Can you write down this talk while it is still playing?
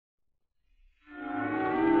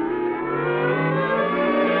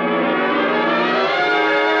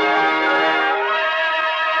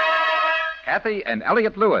Kathy and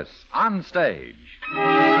Elliot Lewis on stage.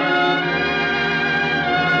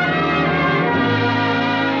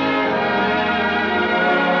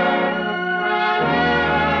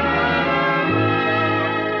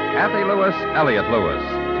 Kathy Lewis, Elliot Lewis,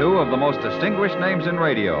 two of the most distinguished names in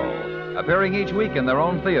radio, appearing each week in their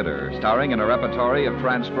own theater, starring in a repertory of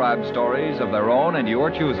transcribed stories of their own and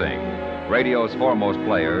your choosing. Radio's foremost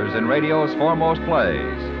players in radio's foremost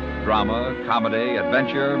plays. Drama, comedy,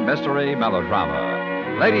 adventure, mystery,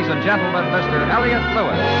 melodrama. Ladies and gentlemen, Mr. Elliot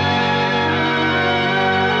Lewis.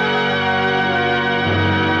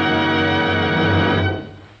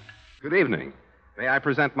 Good evening. May I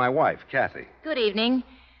present my wife, Kathy? Good evening.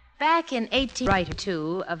 Back in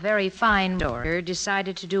 1892, a very fine orator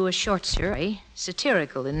decided to do a short story,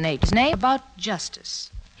 satirical in nature, about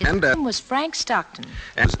justice. His name was Frank Stockton.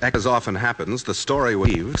 As often happens, the story was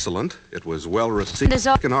excellent. It was well received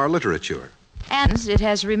in our literature. And it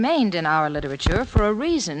has remained in our literature for a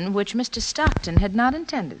reason which Mr. Stockton had not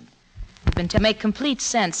intended. To make complete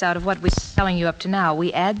sense out of what we're telling you up to now,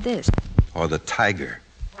 we add this. Or the tiger.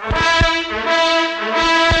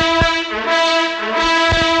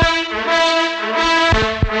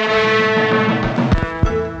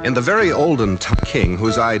 In the very olden king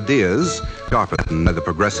whose ideas, sharpened by the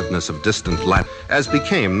progressiveness of distant Latin, as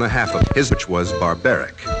became the half of his, which was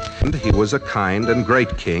barbaric. And he was a kind and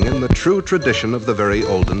great king in the true tradition of the very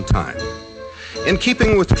olden time. In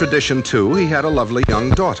keeping with tradition, too, he had a lovely young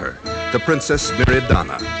daughter, the Princess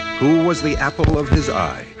Miridana, who was the apple of his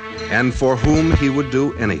eye, and for whom he would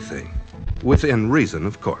do anything. Within reason,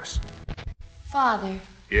 of course. Father.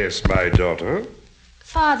 Yes, my daughter?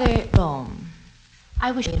 Father Bohm. I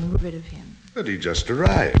wish I had rid of him. But he just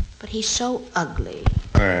arrived. But he's so ugly.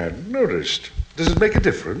 I hadn't noticed. Does it make a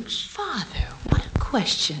difference? Father, what a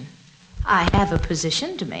question. I have a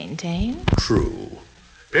position to maintain. True.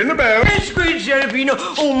 Pinnabel! Yes, great Zerbino.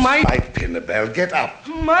 Oh, my Pinnabel, get up.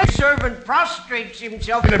 My servant prostrates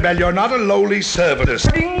himself. Pinnabel, you're not a lowly servant.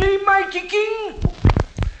 Accordingly, mighty king.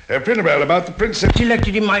 Pinnabel, about the princess.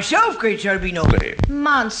 Selected him myself, great Zerbino.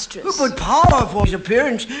 Monstrous. But powerful his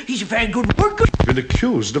appearance. He's a very good worker. Been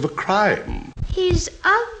accused of a crime. He's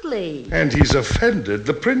ugly. And he's offended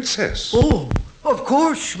the princess. Oh, of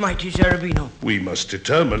course, mighty Zerbino. We must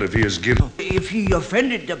determine if he is guilty. If he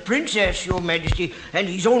offended the princess, your majesty, and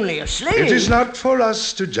he's only a slave. It is not for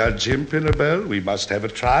us to judge him, Pinnabel. We must have a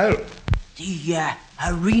trial. The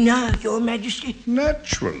arena, your majesty?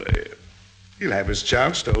 Naturally. He'll have his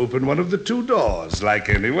chance to open one of the two doors like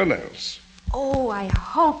anyone else. Oh, I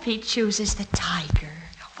hope he chooses the tiger.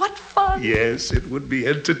 What fun. Yes, it would be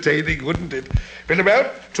entertaining, wouldn't it?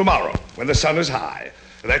 Pinnabel, tomorrow, when the sun is high.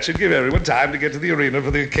 That should give everyone time to get to the arena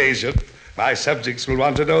for the occasion. My subjects will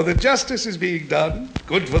want to know that justice is being done.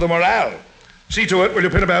 Good for the morale. See to it, will you,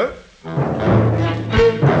 Pinnabel?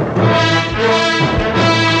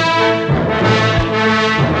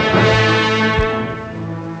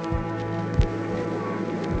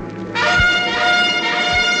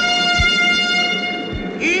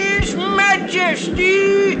 His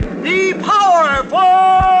Majesty, the powerful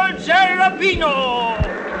Zerbino.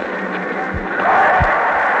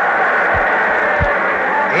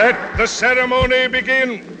 Let the ceremony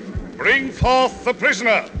begin. Bring forth the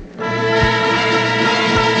prisoner.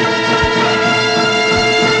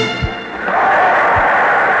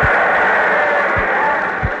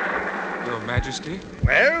 Your Majesty?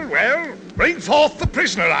 Well, bring forth the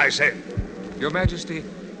prisoner, I said. Your Majesty,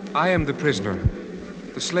 I am the prisoner,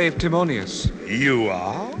 the slave Timonius. You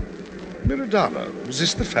are? Miridana, is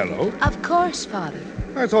this the fellow? Of course, Father.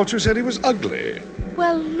 I thought you said he was ugly.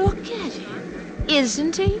 Well, look at him.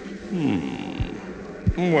 Isn't he?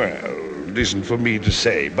 Well, it isn't for me to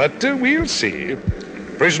say, but we'll see.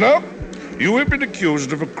 Prisoner, you have been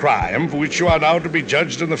accused of a crime for which you are now to be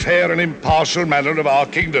judged in the fair and impartial manner of our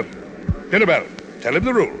kingdom. Pinnabel, tell him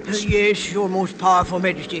the rules. Yes, your most powerful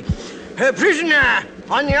majesty. Prisoner,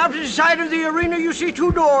 on the opposite side of the arena you see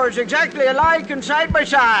two doors exactly alike and side by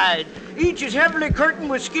side. Each is heavily curtained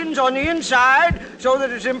with skins on the inside, so that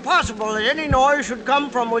it's impossible that any noise should come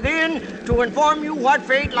from within to inform you what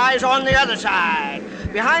fate lies on the other side.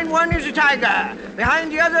 Behind one is a tiger,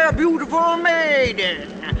 behind the other a beautiful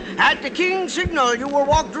maiden. At the king's signal, you will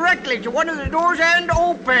walk directly to one of the doors and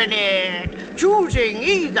open it, choosing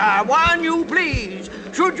either one you please.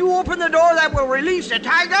 Should you open the door that will release the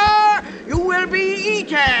tiger, you will be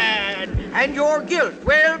eaten, and your guilt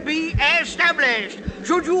will be established.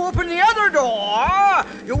 Should you open the other door,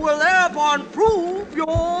 you will thereupon prove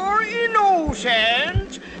your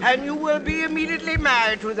innocence, and you will be immediately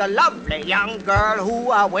married to the lovely young girl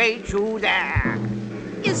who awaits you there.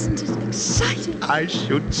 Isn't it exciting? I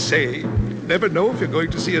should say. never know if you're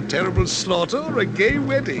going to see a terrible slaughter or a gay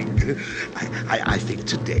wedding. I think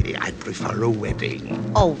today I'd prefer a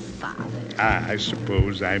wedding. Oh, Father. I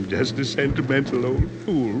suppose I'm just a sentimental old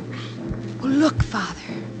fool. Oh, look, Father.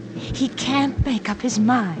 He can't make up his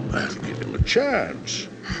mind. Well, give him a chance.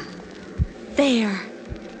 There.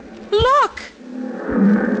 Look!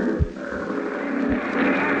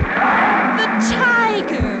 The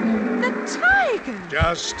tiger! The tiger!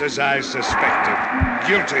 Just as I suspected.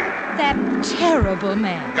 Guilty. That terrible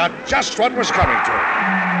man. Got just what was coming to him.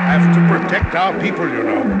 Have to protect our people, you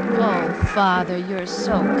know. Oh, Father, you're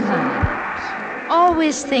so kind.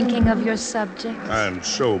 Always thinking of your subjects. And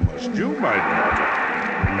so must you, my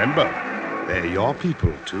daughter. Remember, they're your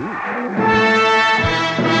people, too.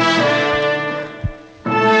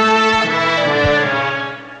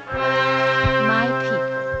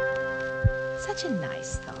 Such a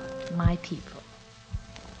nice thought. My people.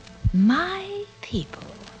 My people.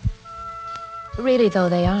 Really, though,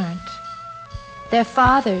 they aren't. They're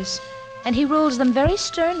Father's, and he rules them very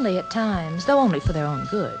sternly at times, though only for their own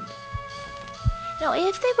good. Now,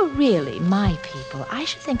 if they were really my people, I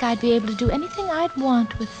should think I'd be able to do anything I'd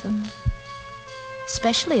want with them.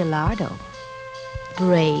 Especially Alardo.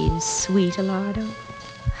 Brave, sweet Alardo.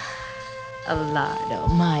 Alardo,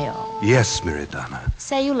 my own. Yes, Miridana.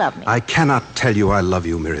 Say you love me. I cannot tell you I love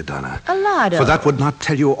you, Miridana. Alardo. For that would not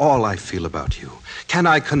tell you all I feel about you. Can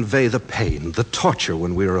I convey the pain, the torture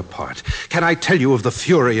when we are apart? Can I tell you of the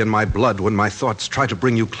fury in my blood when my thoughts try to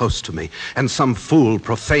bring you close to me, and some fool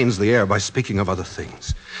profanes the air by speaking of other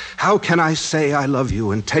things? How can I say I love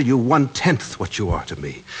you and tell you 1/10 what you are to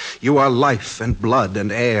me? You are life and blood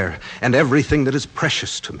and air and everything that is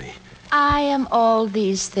precious to me. I am all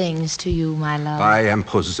these things to you, my love. I am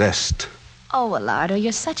possessed. Oh, Alardo,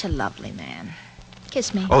 you're such a lovely man.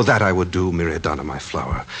 Kiss me. Oh, that I would do, Miridana, my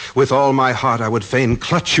flower. With all my heart, I would fain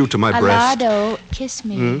clutch you to my breast. Alardo, kiss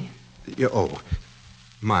me. Oh,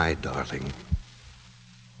 my darling.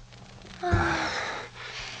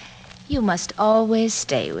 You must always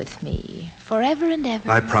stay with me, forever and ever.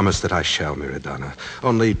 I promise that I shall, Miridana.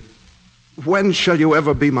 Only, when shall you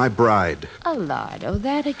ever be my bride? Alardo,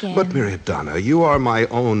 that again. But, Miridana, you are my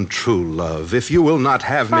own true love. If you will not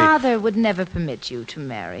have me... Father would never permit you to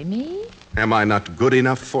marry me. Am I not good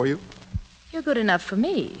enough for you? You're good enough for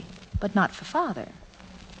me, but not for Father.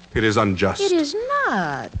 It is unjust. It is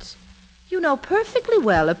not. You know perfectly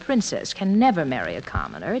well a princess can never marry a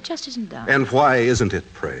commoner. It just isn't done. And why isn't it,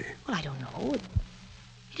 pray? Well, I don't know.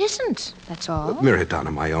 It isn't, that's all.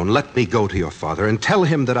 Miridana, my own, let me go to your father and tell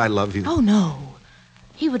him that I love you. Oh, no.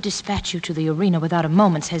 He would dispatch you to the arena without a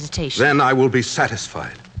moment's hesitation. Then I will be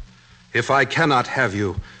satisfied. If I cannot have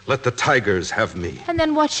you, let the tigers have me. And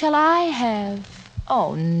then what shall I have?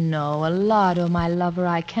 Oh, no, Alardo, my lover,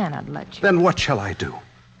 I cannot let you. Then what shall I do?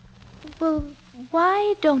 Well,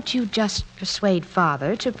 why don't you just persuade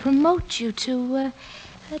Father to promote you to a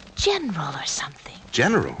general or something?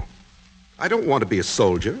 General? I don't want to be a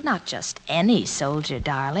soldier. Not just any soldier,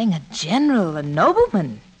 darling. A general, a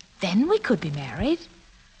nobleman. Then we could be married.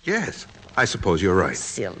 Yes, I suppose you're right.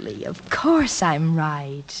 Silly, of course I'm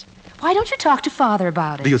right. Why don't you talk to Father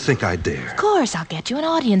about it? Do you think I dare? Of course, I'll get you an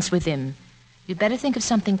audience with him. You'd better think of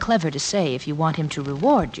something clever to say if you want him to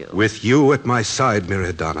reward you. With you at my side,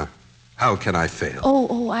 Miridana, how can I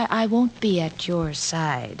fail? I won't be at your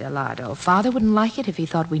side, Alardo. Father wouldn't like it if he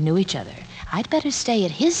thought we knew each other. I'd better stay at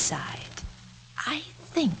his side. I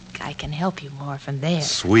think I can help you more from there.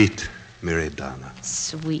 Sweet Miridana.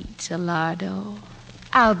 Sweet Alardo.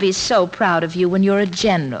 I'll be so proud of you when you're a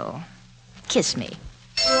general. Kiss me.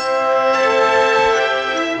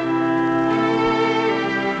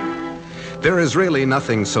 There is really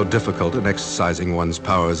nothing so difficult in exercising one's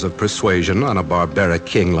powers of persuasion on a barbaric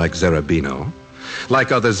king like Zerbino.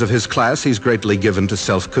 Like others of his class, he's greatly given to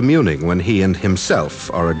self-communing. When he and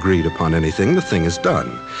himself are agreed upon anything, the thing is done.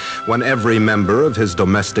 When every member of his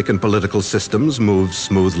domestic and political systems moves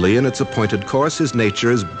smoothly in its appointed course, his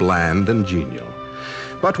nature is bland and genial.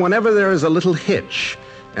 But whenever there is a little hitch,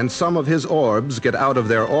 and some of his orbs get out of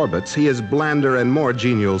their orbits, he is blander and more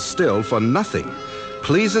genial still, for nothing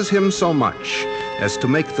pleases him so much as to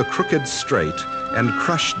make the crooked straight and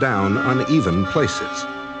crush down uneven places.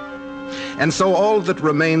 And so all that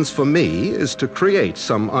remains for me is to create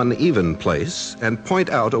some uneven place and point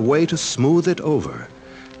out a way to smooth it over.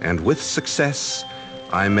 And with success,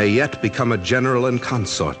 I may yet become a general and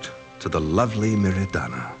consort to the lovely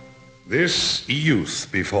Miridana. This youth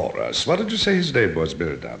before us, what did you say his name was,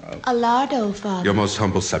 Miridana? Alardo, Father. Your most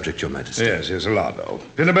humble subject, Your Majesty. Yes, Alardo.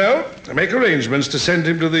 Pinabel, make arrangements to send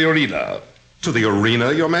him to the arena. To the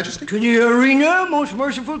arena, Your Majesty? To the arena, most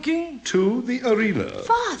merciful king? To the arena.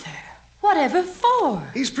 Father. Whatever for?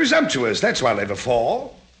 He's presumptuous, that's whatever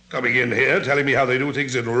for. Coming in here, telling me how they do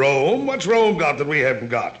things in Rome. What's Rome got that we haven't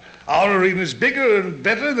got? Our arena's bigger and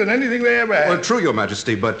better than anything they ever had. Well, true, Your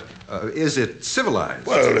Majesty, but is it civilized?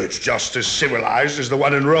 Well, it's just as civilized as the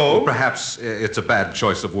one in Rome. Well, perhaps it's a bad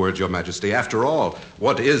choice of words, Your Majesty. After all,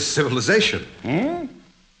 what is civilization?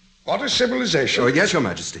 What is civilization? Oh, yes, Your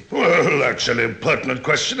Majesty. Well, that's an impertinent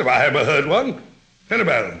question if I ever heard one.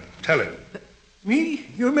 Annabelle, tell him. Me,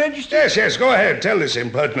 Your Majesty? Yes, go ahead. Tell this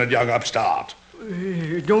impertinent young upstart.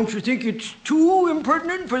 Don't you think it's too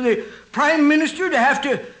impertinent for the Prime Minister to have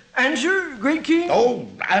to answer, great king? Oh,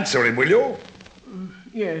 answer him, will you?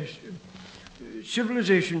 Yes.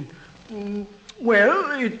 Civilization.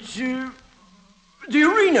 Well, it's the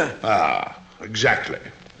arena. Ah, exactly.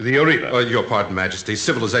 The arena. Your pardon, Majesty.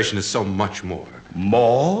 Civilization is so much more.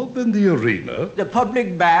 More than the arena? The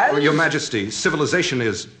public baths. Your Majesty, civilization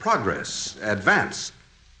is progress, advance.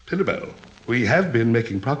 Tinkerbell, we have been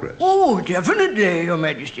making progress. Oh, definitely, Your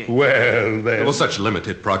Majesty. Well, then. Well, such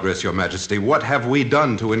limited progress, Your Majesty. What have we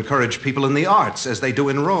done to encourage people in the arts as they do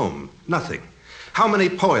in Rome? Nothing. How many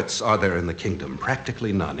poets are there in the kingdom?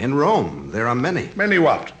 Practically none. In Rome, there are many. Many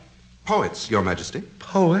what? Poets, Your Majesty.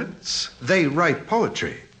 Poets? They write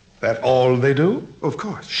poetry. That all they do? Of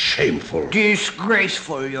course. Shameful.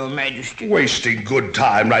 Disgraceful, Your Majesty. Wasting good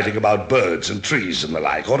time writing about birds and trees and the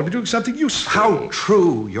like. Ought to be doing something useful. How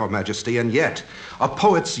true, Your Majesty, and yet a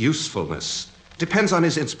poet's usefulness depends on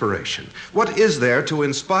his inspiration. What is there to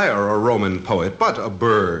inspire a Roman poet but a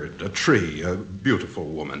bird, a tree, a beautiful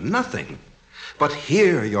woman? Nothing. But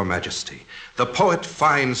here, Your Majesty, the poet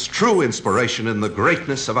finds true inspiration in the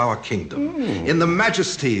greatness of our kingdom, in the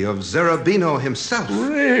majesty of Zerbino himself.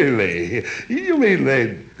 Really? You mean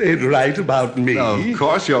they'd write about me? Of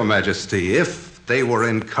course, Your Majesty, if they were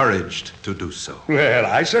encouraged to do so. Well,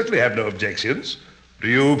 I certainly have no objections. Do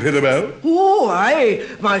you, Pinabel? Oh, I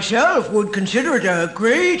myself would consider it a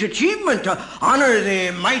great achievement to honor the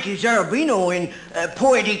mighty Zerbino in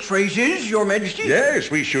poetic phrases, Your Majesty. Yes,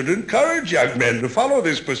 we should encourage young men to follow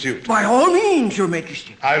this pursuit. By all means, Your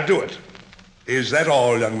Majesty. I'll do it. Is that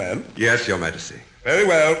all, young man? Yes, Your Majesty. Very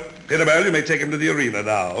well. Pinabel, you may take him to the arena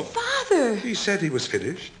now. Father! He said he was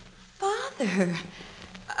finished. Father!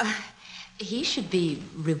 He should be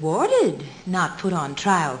rewarded, not put on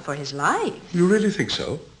trial for his life. You really think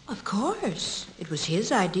so? Of course. It was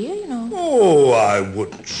his idea, you know. Oh, I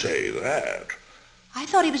wouldn't say that. I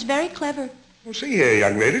thought he was very clever. Well, see here,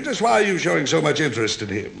 young lady, just why are you showing so much interest in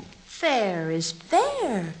him? Fair is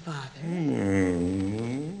fair, Father.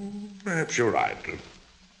 Perhaps you're right.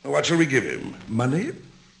 What shall we give him? Money?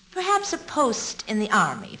 Perhaps a post in the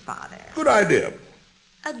army, Father. Good idea.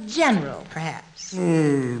 A general, perhaps.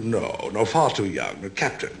 No, far too young. A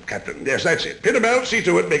captain. Yes, that's it. Pinabel, see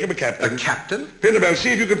to it, make him a captain. A captain? Pinabel,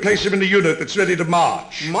 see if you can place him in a unit that's ready to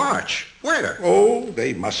march. March? Where? Oh,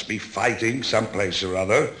 they must be fighting someplace or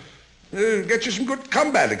other. Get you some good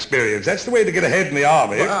combat experience. That's the way to get ahead in the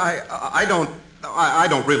army. Well, I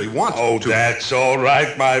don't really want Oh, to. that's all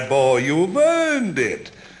right, my boy. You've earned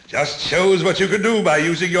it. Just shows what you can do by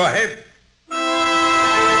using your head.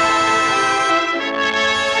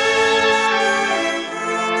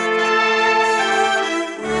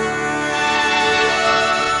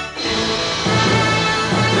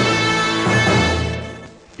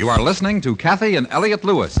 You are listening to Kathy and Elliot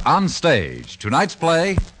Lewis on stage. Tonight's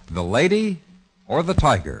play, The Lady or the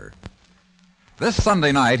Tiger. This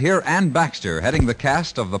Sunday night, hear Ann Baxter heading the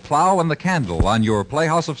cast of The Plow and the Candle on your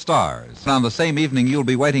Playhouse of Stars. On the same evening, you'll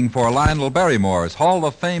be waiting for Lionel Barrymore's Hall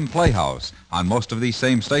of Fame Playhouse on most of these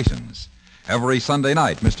same stations. Every Sunday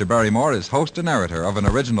night, Mr. Barrymore is host and narrator of an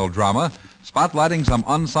original drama spotlighting some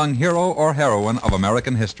unsung hero or heroine of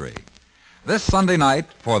American history. This Sunday night,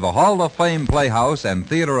 for the Hall of Fame Playhouse and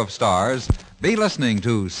Theater of Stars, be listening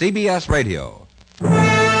to CBS Radio.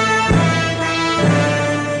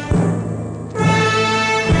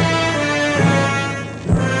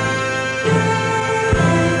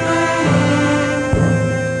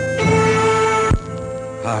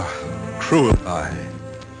 How cruel I,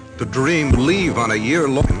 to dream leave on a year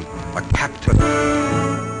long, a captain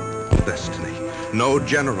of destiny, no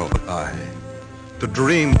general I. To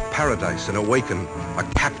dream paradise and awaken a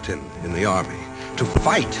captain in the army. To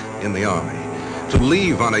fight in the army. To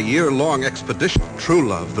leave on a year-long expedition. True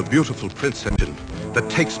love, the beautiful princess that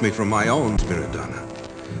takes me from my own Miradonna.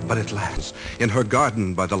 But at last, in her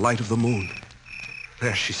garden by the light of the moon,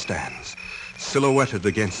 there she stands, silhouetted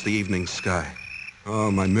against the evening sky.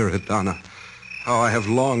 Oh, my Miradonna, how I have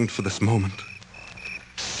longed for this moment.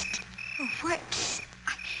 Psst. Oh, what? Psst.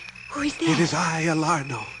 Who is that? It is I,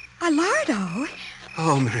 Alardo. Alardo?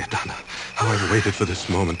 Oh, Miradonna, How I've waited for this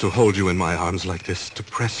moment to hold you in my arms like this, to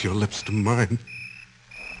press your lips to mine.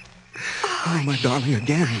 Oh, my darling,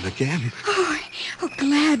 again and again. Oh,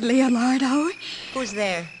 gladly, Alardo. Who's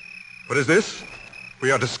there? What is this? We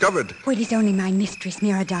are discovered. Well, it is only my mistress,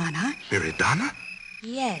 Miradana. Miradana?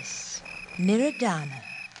 Yes, Miradana.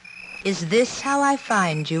 Is this how I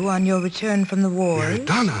find you on your return from the wars?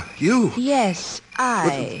 Miradana, you? Yes,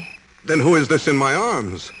 I. Then who is this in my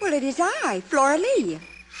arms? Well, it is I, Flora-Lee.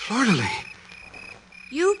 Fleur-de-lis.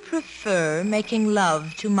 You prefer making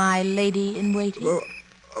love to my lady-in-waiting? Well,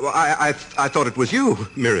 I thought it was you,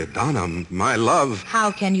 Miradana, my love.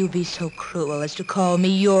 How can you be so cruel as to call me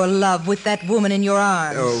your love with that woman in your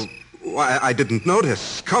arms? Oh, I didn't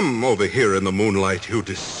notice. Come over here in the moonlight, you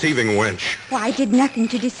deceiving wench. Why, I did nothing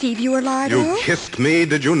to deceive you, Alardo. You kissed me,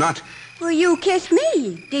 did you not? Well, you kissed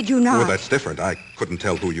me, did you not? Well, that's different. I couldn't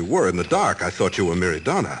tell who you were in the dark. I thought you were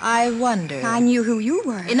Miradana. I wonder. I knew who you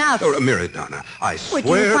were. Enough. Oh, Miradana, I swear...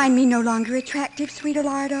 Well, do you find me no longer attractive, sweet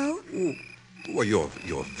Alardo? Well, you're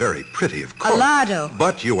very pretty, of course. Alardo.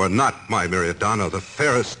 But you are not my Miradana, the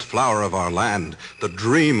fairest flower of our land, the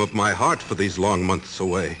dream of my heart for these long months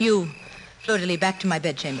away. You, Fleur-de-lis, back to my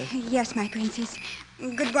bedchamber. Yes, my princess.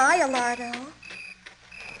 Goodbye, Alardo.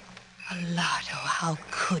 Alardo, how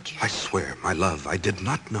could you? I swear, my love, I did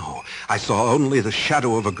not know. I saw only the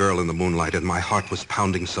shadow of a girl in the moonlight, and my heart was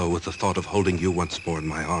pounding so with the thought of holding you once more in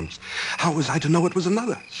my arms. How was I to know it was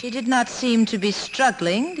another? She did not seem to be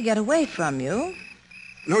struggling to get away from you.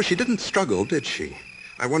 No, she didn't struggle, did she?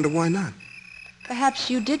 I wonder why not. Perhaps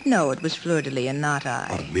you did know it was Fleur-de-lis and not I.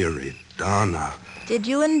 Oh, Miradana. Did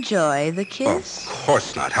you enjoy the kiss? Of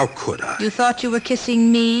course not. How could I? You thought you were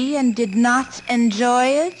kissing me and did not enjoy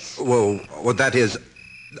it? Well, that is,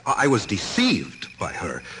 I was deceived by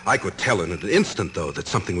her. I could tell in an instant, though, that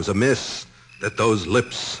something was amiss, that those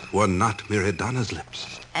lips were not Miradana's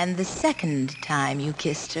lips. And the second time you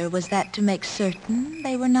kissed her, was that to make certain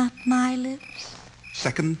they were not my lips?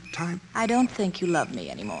 Second time? I don't think you love me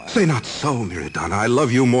anymore. Say not so, Miradana. I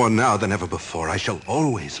love you more now than ever before. I shall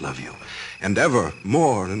always love you. And ever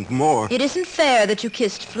more and more. It isn't fair that you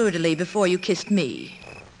kissed Fleur-de-lis before you kissed me.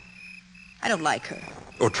 I don't like her.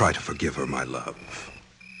 Oh, try to forgive her, my love.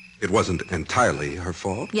 It wasn't entirely her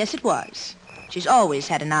fault. Yes, it was. She's always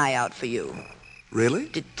had an eye out for you. Really?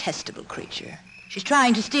 Detestable creature. She's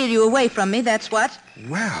trying to steal you away from me, that's what.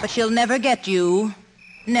 Well. But she'll never get you.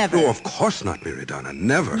 Never. Oh, of course not, Miradana.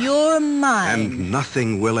 Never. You're mine. And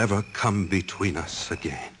nothing will ever come between us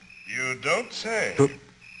again. You don't say.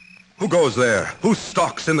 Who goes there? Who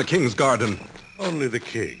stalks in the king's garden? Only the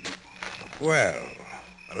king. Well,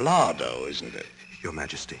 Lardo, isn't it? Your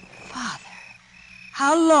Majesty. Father,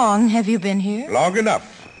 how long have you been here? Long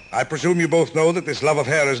enough. I presume you both know that this love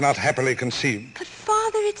affair is not happily conceived. But,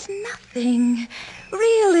 Father, it's nothing.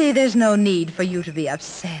 Really, there's no need for you to be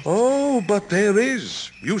upset. Oh, but there is.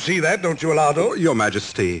 You see that, don't you, Lardo? Your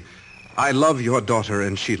Majesty, I love your daughter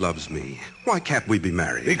and she loves me. Why can't we be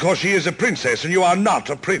married? Because she is a princess and you are not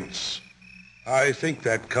a prince. I think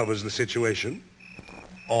that covers the situation.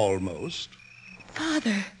 Almost.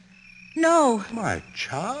 Father, no. My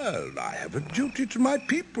child, I have a duty to my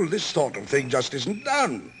people. This sort of thing just isn't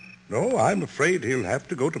done. No, I'm afraid he'll have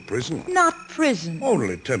to go to prison. Not prison.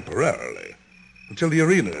 Only temporarily. Until the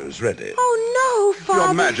arena is ready. Oh, no, Father.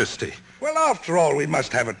 Your Majesty. Well, after all, we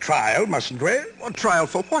must have a trial, mustn't we? A trial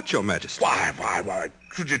for what, Your Majesty? Why,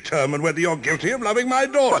 to determine whether you're guilty of loving my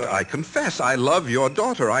daughter. But I confess, I love your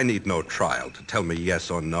daughter. I need no trial to tell me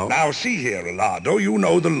yes or no. Now, see here, Alardo, you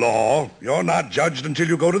know the law. You're not judged until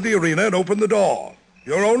you go to the arena and open the door.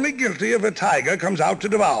 You're only guilty if a tiger comes out to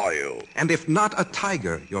devour you. And if not a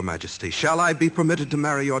tiger, Your Majesty, shall I be permitted to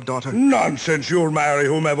marry your daughter? Nonsense. You'll marry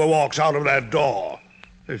whomever walks out of that door.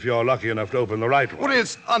 If you're lucky enough to open the right one. Well,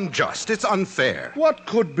 it's unjust. It's unfair. What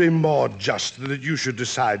could be more just than that you should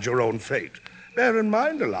decide your own fate? Bear in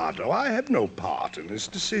mind, Alardo, I have no part in this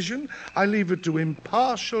decision. I leave it to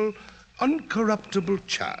impartial, uncorruptible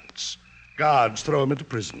chance. Guards throw him into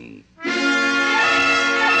prison.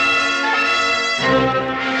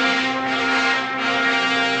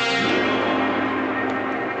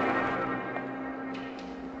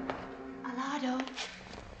 Alardo.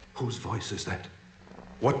 Whose voice is that?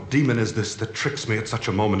 What demon is this that tricks me at such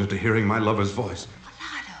a moment into hearing my lover's voice?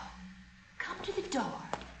 Alardo, come to the door.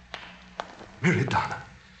 Miradana,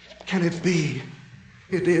 can it be?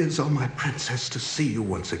 It is, oh my princess, to see you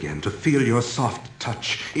once again, to feel your soft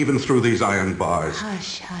touch, even through these iron bars.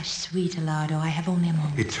 Hush, hush, sweet Alardo. I have only a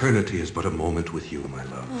moment. Eternity is but a moment with you, my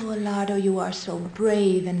love. Oh, Alardo, you are so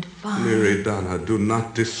brave and fine. Miradana, do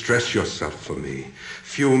not distress yourself for me.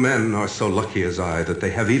 Few men are so lucky as I that they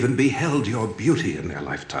have even beheld your beauty in their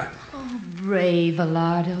lifetime. Oh, brave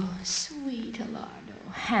Alardo, sweet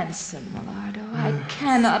Alardo, handsome Alardo. I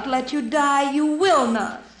cannot let you die. You will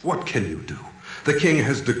not. What can you do? The king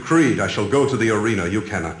has decreed I shall go to the arena. You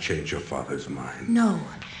cannot change your father's mind. No,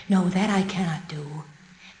 that I cannot do.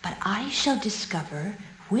 But I shall discover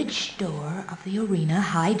which door of the arena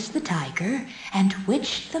hides the tiger and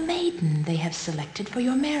which the maiden they have selected for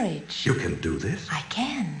your marriage. You can do this? I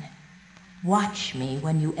can. Watch me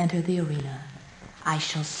when you enter the arena. I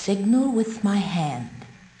shall signal with my hand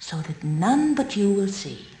so that none but you will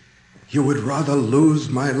see. You would rather lose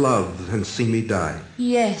my love than see me die?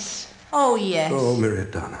 Yes. Oh, yes. Oh,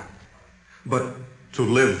 Miriadana. But to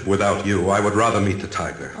live without you, I would rather meet the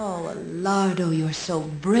tiger. Oh, Alardo, you're so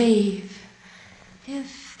brave.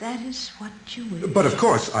 If that is what you wish. But of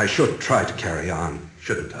course, I should try to carry on,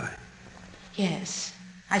 shouldn't I? Yes,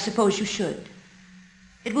 I suppose you should.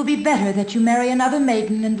 It will be better that you marry another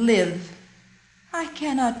maiden and live. I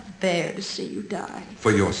cannot bear to see you die.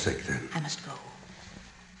 For your sake, then. I must go.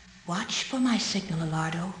 Watch for my signal,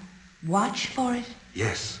 Alardo. Watch for it.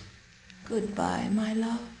 Yes. Goodbye, my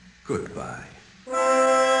love. Goodbye.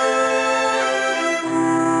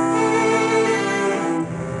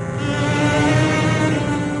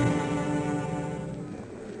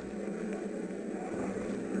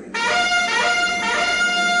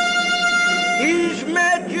 His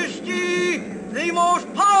Majesty, the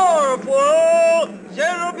most powerful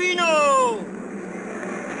Zerbino.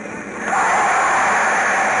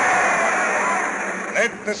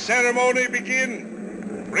 Let the ceremony begin.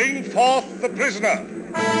 Bring forth the prisoner.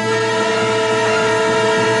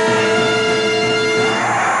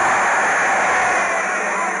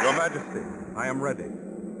 Your Majesty, I am ready.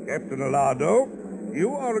 Captain Alardo,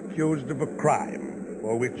 you are accused of a crime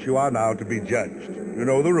for which you are now to be judged. You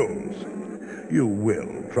know the rules. You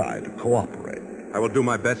will try to cooperate. I will do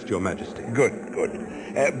my best, Your Majesty. Good.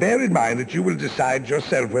 Bear in mind that you will decide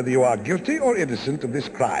yourself whether you are guilty or innocent of this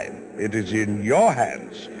crime. It is in your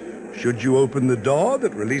hands. Should you open the door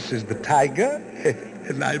that releases the tiger,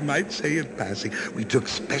 and I might say in passing, we took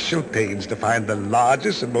special pains to find the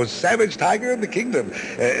largest and most savage tiger in the kingdom.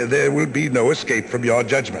 There will be no escape from your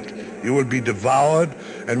judgment. You will be devoured,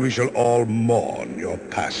 and we shall all mourn your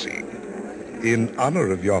passing. In honor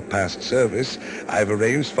of your past service, I've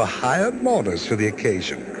arranged for hired mourners for the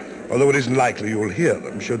occasion, although it isn't likely you will hear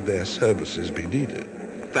them should their services be needed.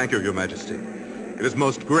 Thank you, Your Majesty. It is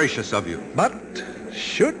most gracious of you. But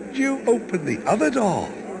should you open the other door,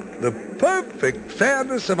 the perfect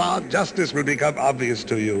fairness of our justice will become obvious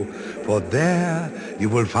to you, for there you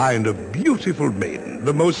will find a beautiful maiden,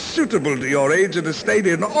 the most suitable to your age and estate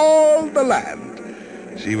in all the land.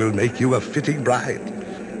 She will make you a fitting bride.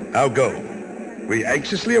 Now go. We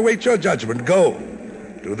anxiously await your judgment. Go.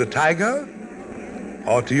 To the tiger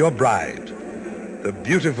or to your bride, the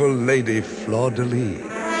beautiful Lady Fleur-de-Lis.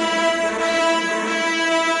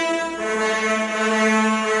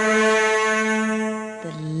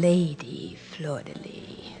 The Lady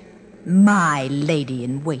Fleur-de-Lis. My lady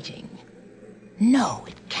in waiting. No,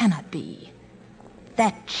 it cannot be.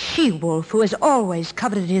 That she-wolf who has always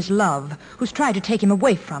coveted his love, who's tried to take him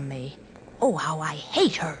away from me. Oh, how I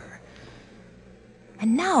hate her.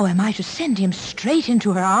 And now am I to send him straight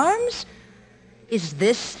into her arms? Is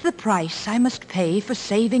this the price I must pay for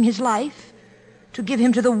saving his life? To give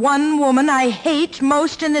him to the one woman I hate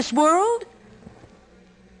most in this world?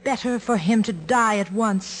 Better for him to die at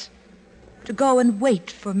once, to go and wait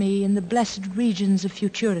for me in the blessed regions of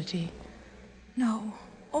futurity. No,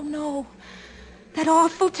 oh no, that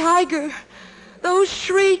awful tiger, those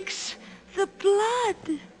shrieks, the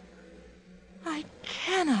blood. I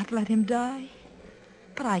cannot let him die.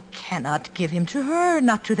 But I cannot give him to her,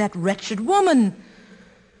 not to that wretched woman.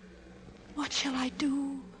 What shall I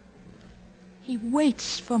do? He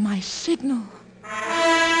waits for my signal.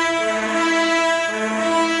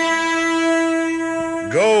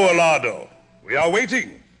 Go, Alardo. We are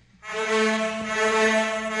waiting.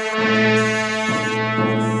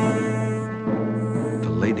 The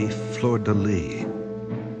Lady Fleur-de-Lis.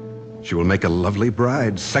 She will make a lovely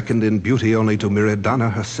bride, second in beauty only to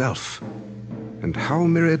Miriadana herself. And how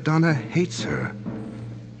Miriadana hates her.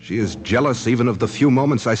 She is jealous even of the few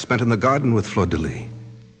moments I spent in the garden with Fleur-de-Lis.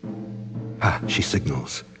 Ah, she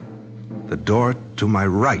signals. The door to my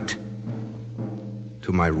right.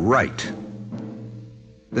 To my right.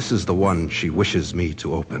 This is the one she wishes me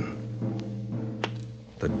to open.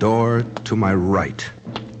 The door to my right.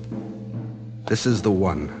 This is the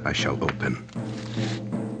one I shall open.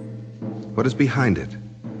 What is behind it?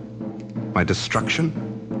 My destruction?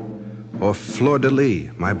 Or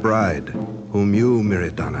Fleur-de-Lis, my bride, whom you,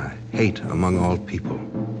 Miriadana, hate among all people?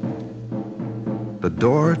 The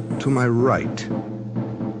door to my right.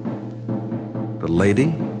 The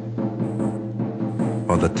lady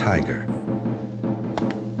or the tiger?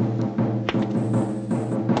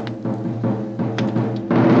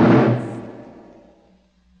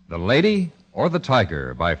 The Lady or the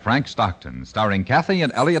Tiger by Frank Stockton, starring Kathy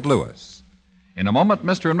and Elliot Lewis. In a moment,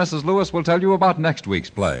 Mr. and Mrs. Lewis will tell you about next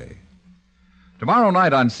week's play. Tomorrow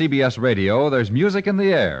night on CBS Radio, there's music in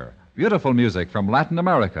the air. Beautiful music from Latin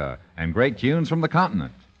America and great tunes from the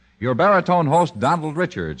continent. Your baritone host, Donald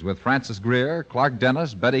Richards, with Francis Greer, Clark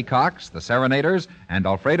Dennis, Betty Cox, the Serenaders, and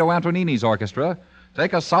Alfredo Antonini's orchestra,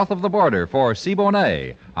 take us south of the border for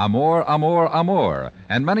Siboney, Amor, Amor, Amor,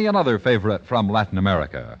 and many another favorite from Latin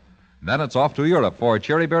America. Then it's off to Europe for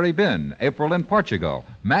Cherry Berry Bin, April in Portugal,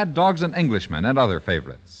 Mad Dogs and Englishmen, and other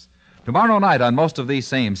favorites. Tomorrow night on most of these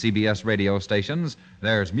same CBS radio stations,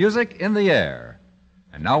 there's music in the air.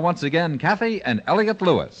 And now once again, Kathy and Elliot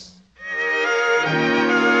Lewis.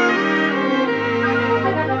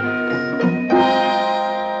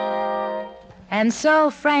 And so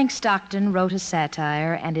Frank Stockton wrote a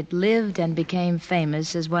satire, and it lived and became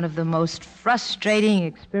famous as one of the most frustrating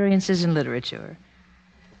experiences in literature.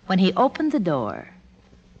 When he opened the door,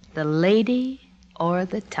 the lady or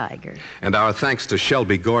the tiger. And our thanks to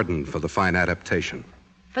Shelby Gordon for the fine adaptation.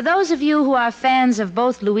 For those of you who are fans of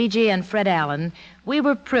both Luigi and Fred Allen, we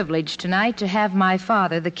were privileged tonight to have my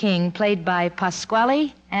father, the king, played by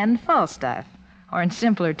Pasquale and Falstaff, or in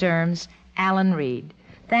simpler terms, Alan Reed.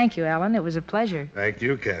 Thank you, Alan. It was a pleasure. Thank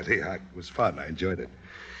you, Kathy. It was fun. I enjoyed it.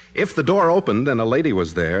 If the door opened and a lady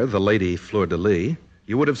was there, the lady Fleur-de-Lis,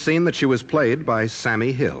 you would have seen that she was played by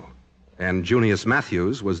Sammy Hill. And Junius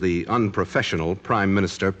Matthews was the unprofessional Prime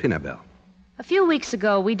Minister Pinabel. A few weeks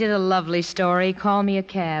ago, we did a lovely story, Call Me a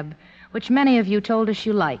Cab, which many of you told us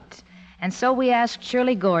you liked. And so we asked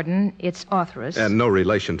Shirley Gordon, its authoress... And no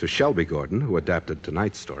relation to Shelby Gordon, who adapted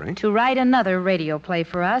tonight's story. ...to write another radio play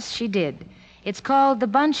for us. She did. It's called The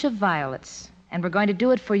Bunch of Violets, and we're going to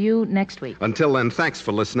do it for you next week. Until then, thanks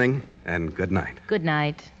for listening, and good night. Good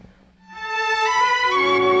night.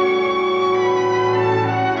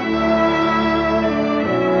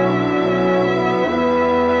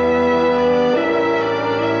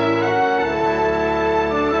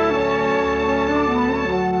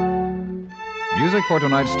 Music for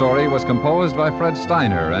tonight's story was composed by Fred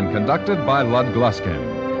Steiner and conducted by Lud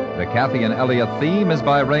Gluskin. The Kathy and Elliot theme is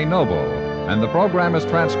by Ray Noble, and the program is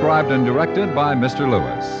transcribed and directed by Mr.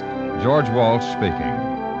 Lewis. George Walsh speaking.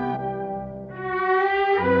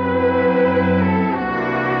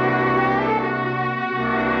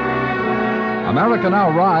 America now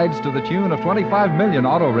rides to the tune of 25 million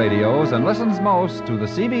auto radios and listens most to the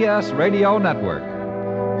CBS Radio Network.